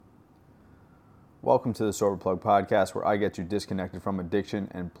Welcome to the Sober Plug podcast, where I get you disconnected from addiction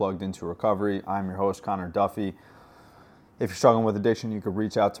and plugged into recovery. I'm your host, Connor Duffy. If you're struggling with addiction, you can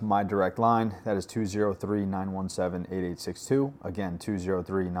reach out to my direct line. That is 203-917-8862. Again,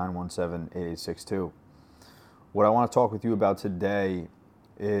 203-917-8862. What I want to talk with you about today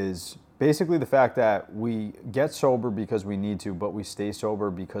is basically the fact that we get sober because we need to, but we stay sober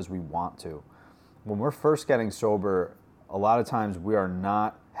because we want to. When we're first getting sober, a lot of times we are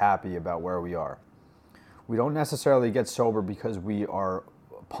not happy about where we are. We don't necessarily get sober because we are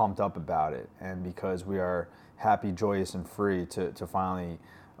pumped up about it and because we are happy, joyous, and free to finally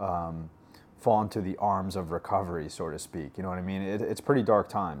fall into the arms of recovery, so to speak. You know what I mean? It's pretty dark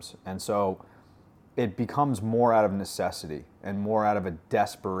times. And so it becomes more out of necessity and more out of a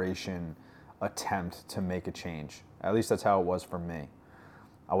desperation attempt to make a change. At least that's how it was for me.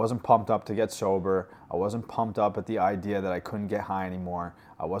 I wasn't pumped up to get sober. I wasn't pumped up at the idea that I couldn't get high anymore.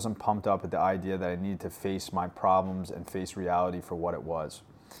 I wasn't pumped up at the idea that I needed to face my problems and face reality for what it was.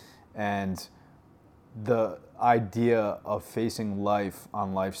 And the idea of facing life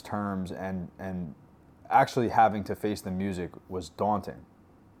on life's terms and actually having to face the music was daunting.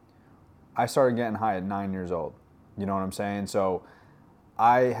 I started getting high at 9 years old. You know what I'm saying? So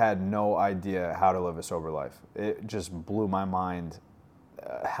I had no idea how to live a sober life. It just blew my mind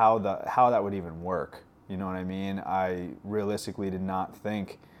how that would even work. You know what I mean? I realistically did not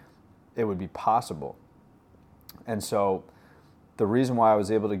think it would be possible. And so the reason why I was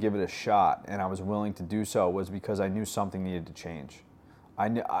able to give it a shot and I was willing to do so was because I knew something needed to change.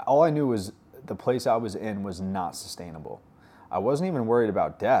 All I knew was the place I was in was not sustainable. I wasn't even worried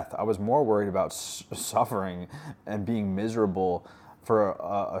about death. I was more worried about suffering and being miserable for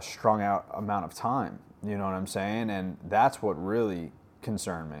a strung out amount of time. You know what I'm saying? And that's what really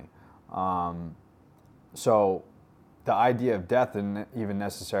concern me. So the idea of death didn't even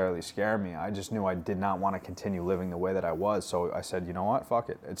necessarily scare me. I just knew I did not want to continue living the way that I was. So I said, you know what, fuck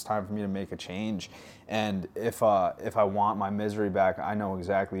it. It's time for me to make a change. And if I want my misery back, I know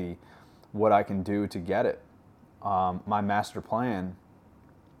exactly what I can do to get it. My master plan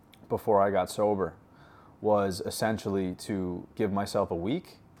before I got sober was essentially to give myself a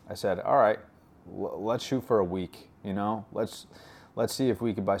week. I said, all right, let's shoot for a week, you know, let's see if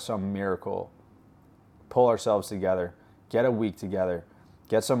we could, by some miracle, pull ourselves together, get a week together,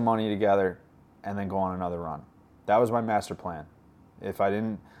 get some money together, and then go on another run. That was my master plan. If I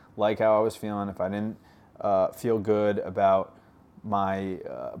didn't like how I was feeling, if I didn't feel good about my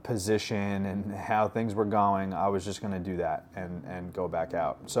position and how things were going, I was just going to do that and go back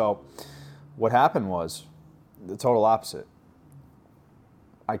out. So what happened was the total opposite.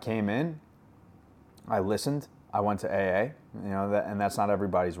 I came in, I listened, I went to AA, and that's not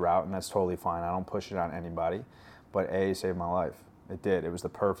everybody's route, and that's totally fine. I don't push it on anybody, but AA saved my life. It did. It was the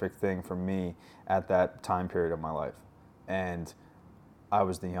perfect thing for me at that time period of my life. And I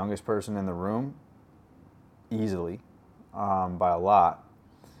was the youngest person in the room, easily, by a lot.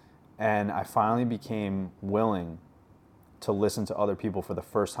 And I finally became willing to listen to other people for the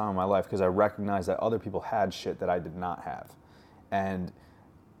first time in my life because I recognized that other people had shit that I did not have. And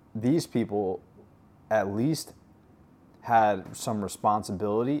these people at least had some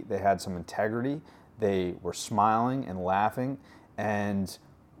responsibility, they had some integrity, they were smiling and laughing, and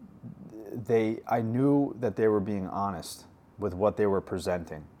I knew that they were being honest with what they were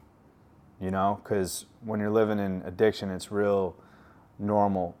presenting, you know, because when you're living in addiction, it's real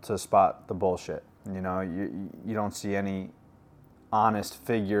normal to spot the bullshit. You know, you don't see any honest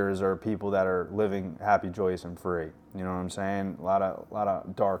figures or people that are living happy, joyous, and free. You know what I'm saying? A lot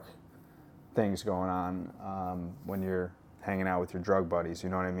of dark things going on when you're hanging out with your drug buddies, you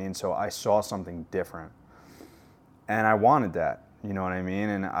know what I mean? So I saw something different, and I wanted that, you know what I mean?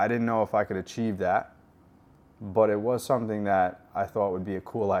 And I didn't know if I could achieve that, but it was something that I thought would be a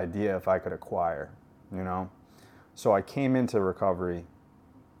cool idea if I could acquire, you know? So I came into recovery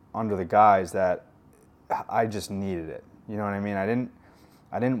under the guise that I just needed it, you know what I mean? I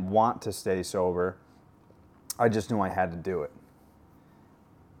didn't want to stay sober. I just knew I had to do it.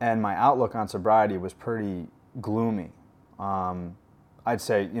 And my outlook on sobriety was pretty gloomy. I'd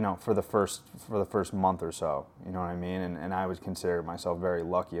say, you know, for the first month or so, you know what I mean? And I would consider myself very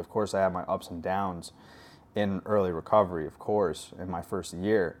lucky. Of course, I had my ups and downs in early recovery, of course, in my first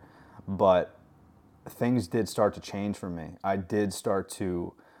year. But things did start to change for me. I did start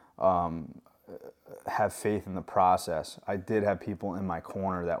to have faith in the process. I did have people in my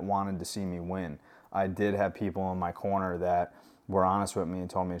corner that wanted to see me win. I did have people in my corner that were honest with me and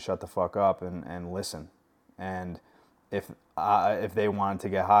told me to shut the fuck up and listen. And if they wanted to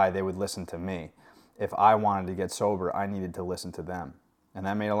get high, they would listen to me. If I wanted to get sober, I needed to listen to them. And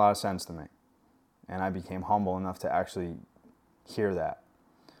that made a lot of sense to me. And I became humble enough to actually hear that.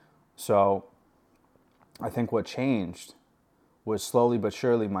 So I think what changed was slowly but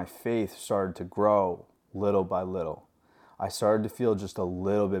surely my faith started to grow little by little. I started to feel just a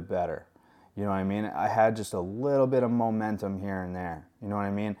little bit better. You know what I mean? I had just a little bit of momentum here and there. You know what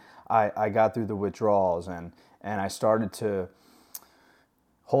I mean? I got through the withdrawals and I started to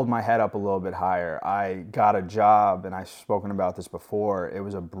hold my head up a little bit higher. I got a job, and I've spoken about this before. It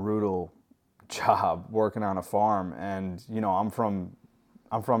was a brutal job working on a farm. And, you know, I'm from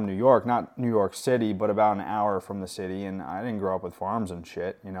New York, not New York City, but about an hour from the city. And I didn't grow up with farms and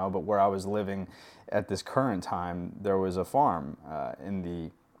shit, you know, but where I was living at this current time, there was a farm in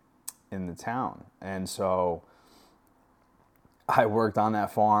the town. And so I worked on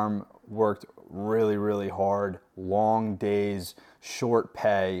that farm, worked really, really hard, long days, short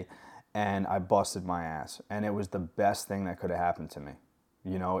pay, and I busted my ass. And it was the best thing that could have happened to me.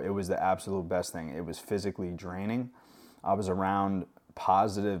 You know, it was the absolute best thing. It was physically draining. I was around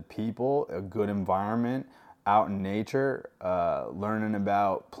positive people, a good environment, out in nature, learning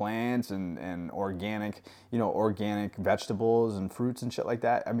about plants and organic, you know, organic vegetables and fruits and shit like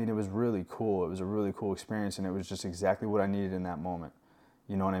that. I mean, it was really cool. It was a really cool experience, and it was just exactly what I needed in that moment.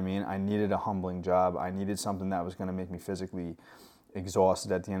 You know what I mean? I needed a humbling job. I needed something that was going to make me physically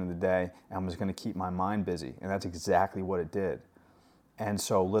exhausted at the end of the day and was going to keep my mind busy. And that's exactly what it did. And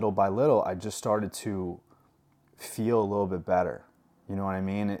so little by little, I just started to feel a little bit better. You know what I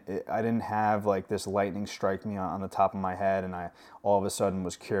mean? I didn't have like this lightning strike me on the top of my head and I all of a sudden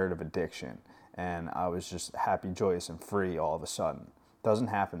was cured of addiction. And I was just happy, joyous, and free all of a sudden. It doesn't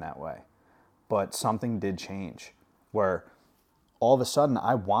happen that way. But something did change where all of a sudden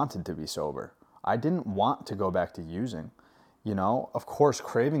I wanted to be sober. I didn't want to go back to using. You know, of course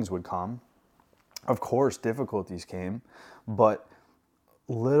cravings would come. Of course difficulties came. But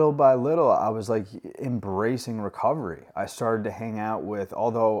little by little, I was like embracing recovery. I started to hang out with,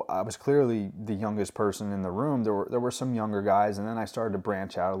 although I was clearly the youngest person in the room, there were some younger guys, and then I started to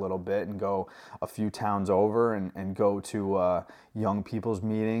branch out a little bit and go a few towns over and go to young people's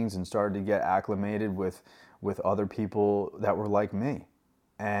meetings and started to get acclimated with other people that were like me.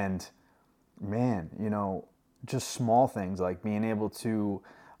 And man, you know, just small things like being able to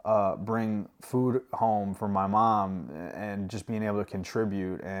bring food home for my mom and just being able to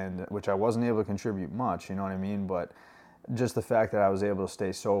contribute, and which I wasn't able to contribute much, you know what I mean? But just the fact that I was able to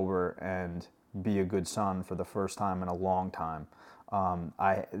stay sober and be a good son for the first time in a long time.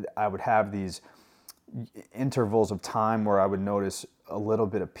 I would have these intervals of time where I would notice a little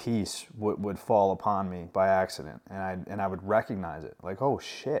bit of peace would fall upon me by accident, and I would recognize it, like, oh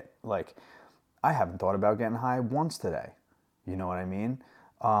shit, like I haven't thought about getting high once today. You know what I mean?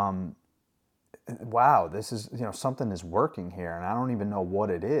 Wow, this is, you know, something is working here and I don't even know what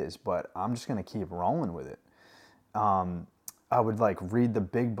it is, but I'm just going to keep rolling with it. I would like read the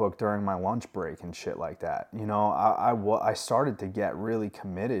big book during my lunch break and shit like that. You know, I started to get really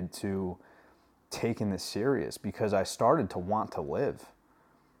committed to taking this serious because I started to want to live.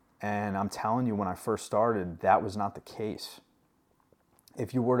 And I'm telling you, when I first started, that was not the case.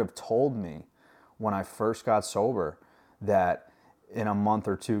 If you were to have told me when I first got sober that in a month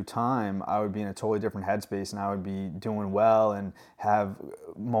or two time, I would be in a totally different headspace and I would be doing well and have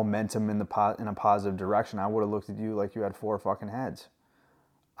momentum in a positive direction, I would have looked at you like you had four fucking heads.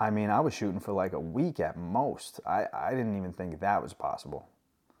 I mean, I was shooting for like a week at most. I didn't even think that was possible.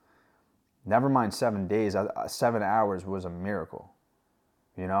 Never mind 7 days, 7 hours was a miracle.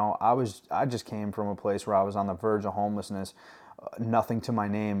 You know, I just came from a place where I was on the verge of homelessness, nothing to my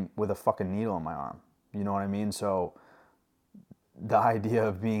name, with a fucking needle in my arm. You know what I mean? So the idea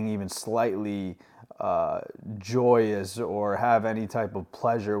of being even slightly joyous or have any type of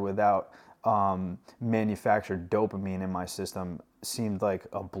pleasure without manufactured dopamine in my system seemed like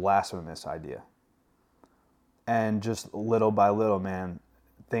a blasphemous idea. And just little by little, man,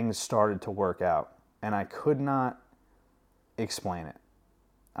 things started to work out. And I could not explain it.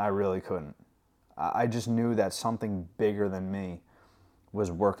 I really couldn't. I just knew that something bigger than me was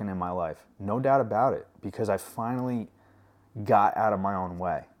working in my life. No doubt about it, because I finally got out of my own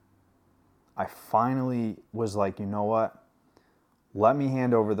way. I finally was like, you know what? Let me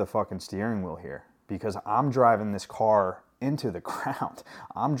hand over the fucking steering wheel here, because I'm driving this car into the ground.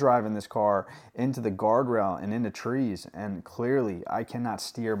 I'm driving this car into the guardrail and into trees, and clearly I cannot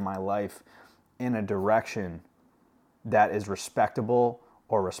steer my life in a direction that is respectable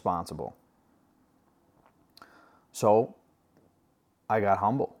or responsible. So I got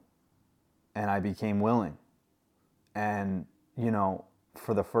humble and I became willing. And, you know,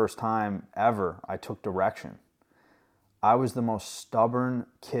 for the first time ever, I took direction. I was the most stubborn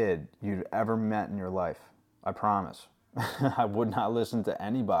kid you'd ever met in your life. I promise. I would not listen to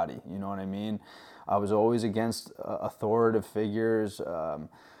anybody. You know what I mean? I was always against authoritative figures,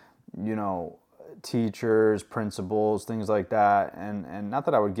 you know, teachers, principals, things like that. And not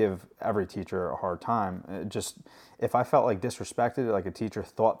that I would give every teacher a hard time. It just, if I felt like disrespected, like a teacher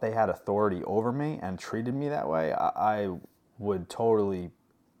thought they had authority over me and treated me that way, I would totally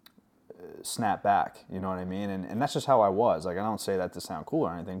snap back, you know what I mean? And that's just how I was. Like, I don't say that to sound cool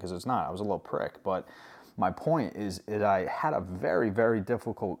or anything, because it's not. I was a little prick. But my point is I had a very, very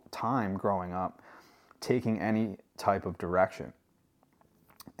difficult time growing up taking any type of direction.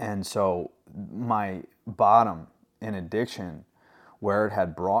 And so my bottom in addiction, where it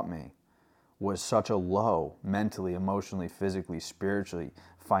had brought me, was such a low mentally, emotionally, physically, spiritually,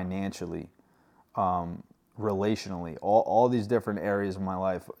 financially, relationally, all these different areas of my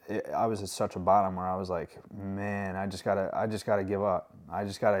life. I was at such a bottom where I was like, man, I just gotta give up. I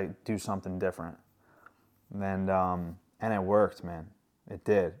just gotta do something different. And it worked, man. It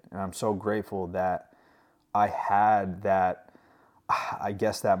did. And I'm so grateful that I had that, I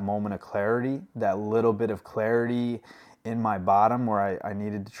guess, that moment of clarity, that little bit of clarity in my bottom where I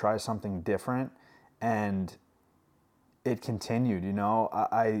needed to try something different. And it continued, you know.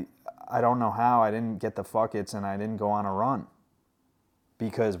 I don't know how I didn't get the fuckets and I didn't go on a run.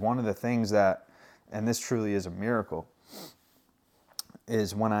 Because one of the things that, and this truly is a miracle,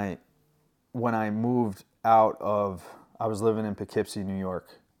 is when I moved out of, I was living in Poughkeepsie, New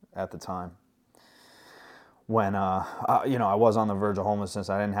York at the time. When, you know, I was on the verge of homelessness.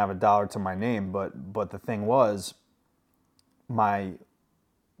 I didn't have a dollar to my name, but the thing was, my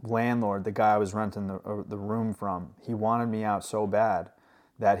landlord, the guy I was renting the room from, he wanted me out so bad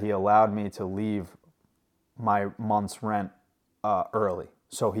that he allowed me to leave my month's rent early.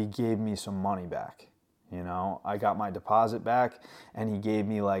 So he gave me some money back. You know, I got my deposit back and he gave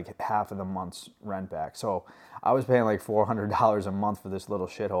me like half of the month's rent back. So I was paying like $400 a month for this little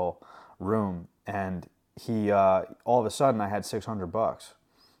shithole room. And he, all of a sudden I had $600.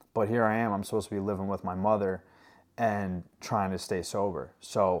 But here I am, I'm supposed to be living with my mother and trying to stay sober.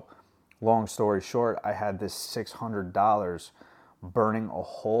 So long story short, I had this $600 burning a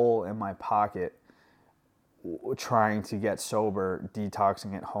hole in my pocket, trying to get sober,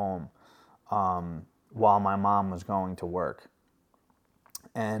 detoxing at home, while my mom was going to work.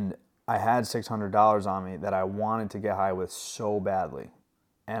 And I had $600 on me that I wanted to get high with so badly.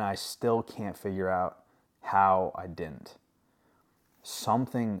 And I still can't figure out how I didn't.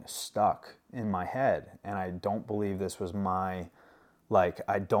 Something stuck in my head, and I don't believe this was my,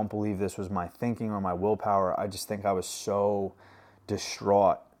 I don't believe this was my thinking or my willpower. I just think I was so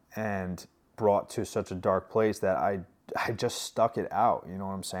distraught and brought to such a dark place that I just stuck it out, you know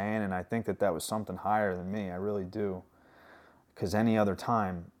what I'm saying? And I think that was something higher than me, I really do. Because any other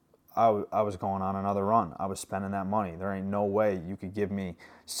time, I was going on another run. I was spending that money. There ain't no way you could give me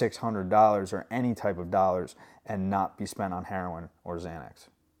 $600 or any type of dollars and not be spent on heroin or Xanax.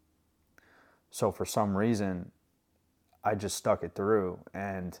 So for some reason, I just stuck it through.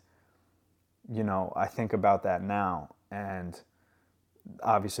 And, you know, I think about that now. And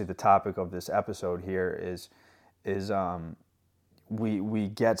obviously the topic of this episode here is we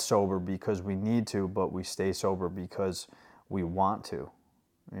get sober because we need to, but we stay sober because we want to.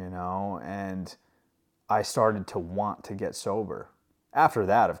 You know, and I started to want to get sober. After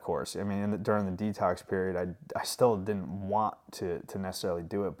that, of course, I mean, during the detox period, I still didn't want to necessarily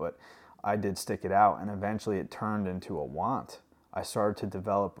do it, but I did stick it out, and eventually it turned into a want. I started to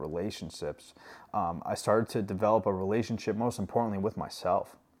develop relationships. I started to develop a relationship, most importantly, with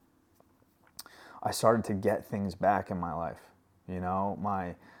myself. I started to get things back in my life. You know,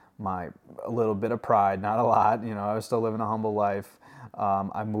 my a little bit of pride, not a lot. You know, I was still living a humble life.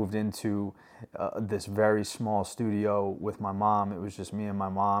 I moved into this very small studio with my mom. It was just me and my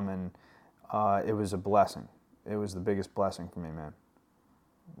mom, and it was a blessing. It was the biggest blessing for me, man.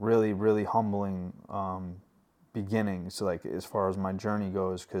 Really, really humbling beginnings, like as far as my journey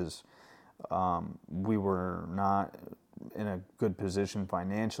goes, because we were not in a good position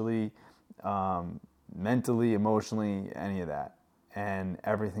financially, mentally, emotionally, any of that. And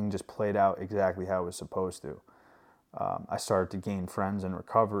everything just played out exactly how it was supposed to. I started to gain friends in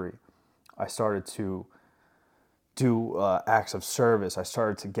recovery. I started to do acts of service. I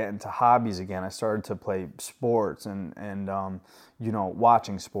started to get into hobbies again. I started to play sports and you know,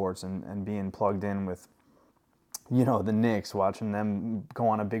 watching sports and being plugged in with, you know, the Knicks, watching them go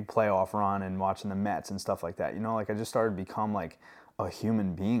on a big playoff run and watching the Mets and stuff like that. You know, like I just started to become like a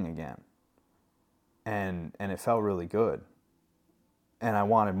human being again. And it felt really good. And I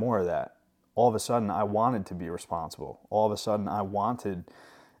wanted more of that. All of a sudden, I wanted to be responsible. All of a sudden, I wanted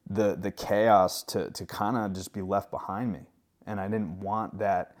the chaos to kind of just be left behind me. And I didn't want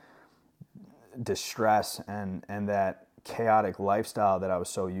that distress and that chaotic lifestyle that I was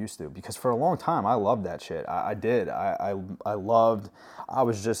so used to. Because for a long time, I loved that shit. I did. I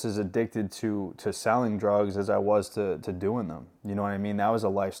was just as addicted to selling drugs as I was to doing them. You know what I mean? That was a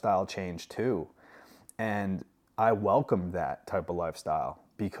lifestyle change too. And I welcomed that type of lifestyle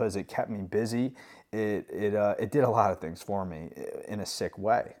because it kept me busy. It did a lot of things for me in a sick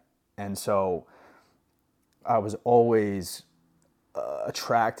way. And so I was always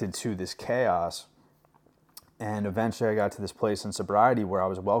attracted to this chaos. And eventually I got to this place in sobriety where I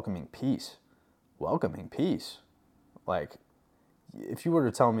was welcoming peace. Welcoming peace. Like, if you were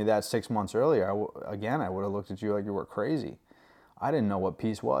to tell me that 6 months earlier, I would have looked at you like you were crazy. I didn't know what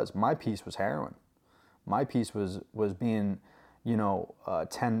peace was. My peace was heroin. My peace was being,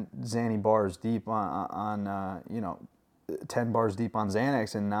 10 Xanny bars deep on 10 bars deep on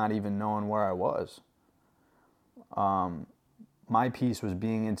Xanax and not even knowing where I was. My peace was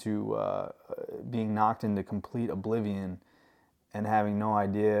being knocked into complete oblivion and having no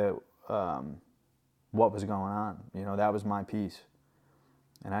idea what was going on. That was my peace.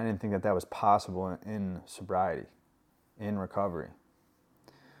 And I didn't think that was possible in sobriety, in recovery.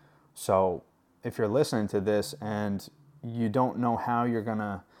 So if you're listening to this and you don't know how you're going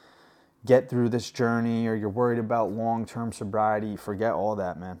to get through this journey, or you're worried about long-term sobriety, forget all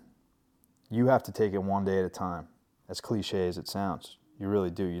that, man. You have to take it one day at a time. As cliche as it sounds, you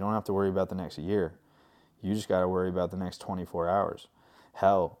really do. You don't have to worry about the next year. You just got to worry about the next 24 hours.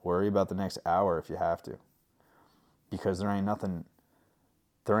 Hell, worry about the next hour if you have to. Because there ain't nothing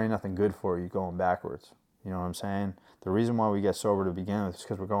good for you going backwards. You know what I'm saying? The reason why we get sober to begin with is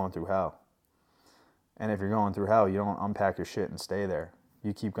because we're going through hell. And if you're going through hell, you don't unpack your shit and stay there.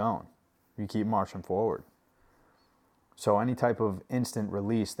 You keep going. You keep marching forward. So any type of instant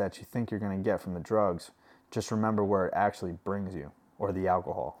release that you think you're going to get from the drugs, just remember where it actually brings you, or the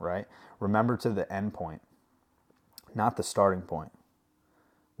alcohol, right? Remember to the end point, not the starting point.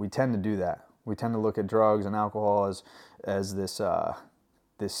 We tend to do that. We tend to look at drugs and alcohol as this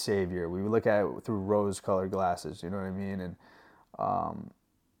savior. We look at it through rose-colored glasses, you know what I mean? And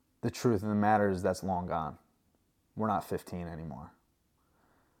the truth of the matter is that's long gone. We're not 15 anymore.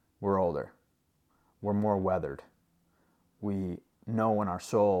 We're older. We're more weathered. We know in our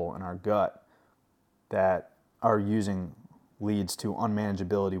soul, in our gut, that our using leads to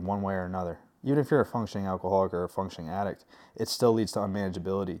unmanageability one way or another. Even if you're a functioning alcoholic or a functioning addict, it still leads to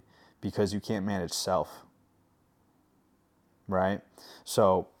unmanageability because you can't manage self, right?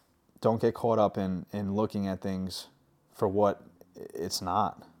 So don't get caught up in looking at things for what it's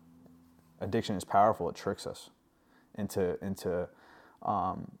not. Addiction is powerful. It tricks us into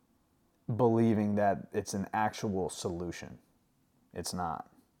believing that it's an actual solution. It's not.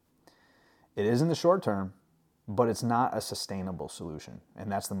 It is in the short term, but it's not a sustainable solution, and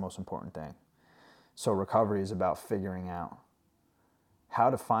that's the most important thing. So recovery is about figuring out how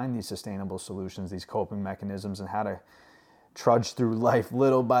to find these sustainable solutions, these coping mechanisms, and how to trudge through life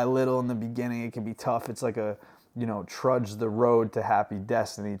little by little. In the beginning, it can be tough. It's like a, trudge the road to happy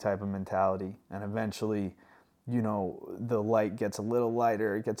destiny type of mentality, and eventually, the light gets a little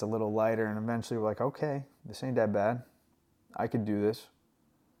lighter, it gets a little lighter, and eventually we're like, okay, this ain't that bad. I could do this.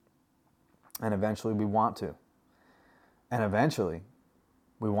 And eventually we want to. And eventually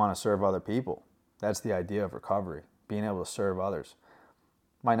we want to serve other people. That's the idea of recovery, being able to serve others.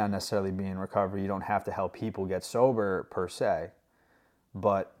 Might not necessarily be in recovery. You don't have to help people get sober per se.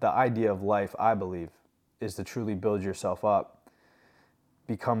 But the idea of life, I believe, is to truly build yourself up,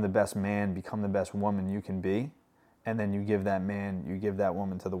 become the best man, become the best woman you can be, and then you give that man, you give that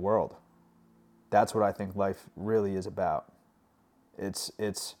woman to the world. That's what I think life really is about.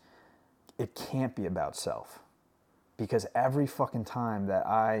 It can't be about self. Because every fucking time that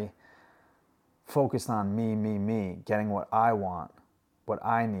I focused on me, getting what I want, what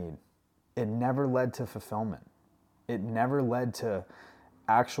I need, it never led to fulfillment. It never led to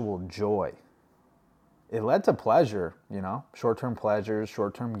actual joy. It led to pleasure, short-term pleasures,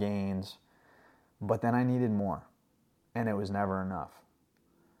 short-term gains, but then I needed more, and it was never enough.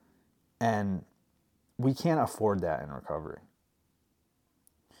 And we can't afford that in recovery.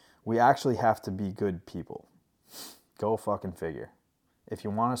 We actually have to be good people. Go fucking figure. If you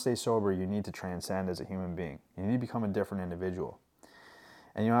want to stay sober, you need to transcend as a human being. You need to become a different individual.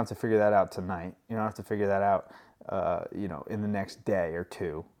 And you don't have to figure that out tonight. You don't have to figure that out, in the next day or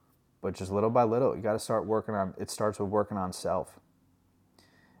two. But just little by little, you got to start working on, it starts with working on self.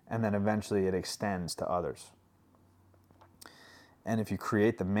 And then eventually it extends to others. And if you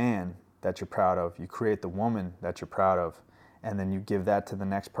create the man that you're proud of, you create the woman that you're proud of, and then you give that to the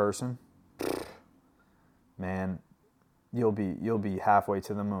next person, man, you'll be halfway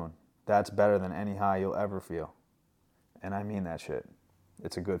to the moon. That's better than any high you'll ever feel. And I mean that shit.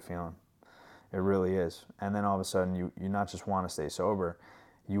 It's a good feeling. It really is. And then all of a sudden you not just want to stay sober,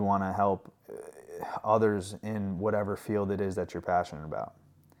 you want to help others in whatever field it is that you're passionate about.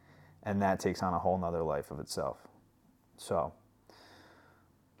 And that takes on a whole nother life of itself. So,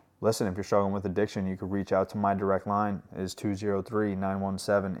 listen, if you're struggling with addiction, you could reach out to my direct line. It is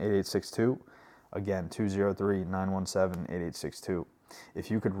 203-917-8862. Again, 203-917-8862.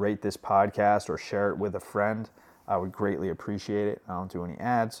 If you could rate this podcast or share it with a friend, I would greatly appreciate it. I don't do any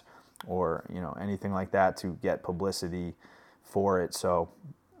ads or anything like that to get publicity for it. So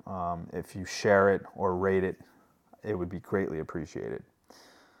if you share it or rate it, it would be greatly appreciated.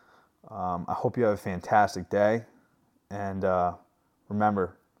 I hope you have a fantastic day. And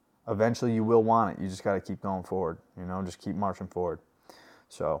remember, eventually you will want it. You just got to keep going forward. Just keep marching forward.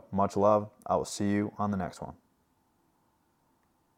 So much love. I will see you on the next one.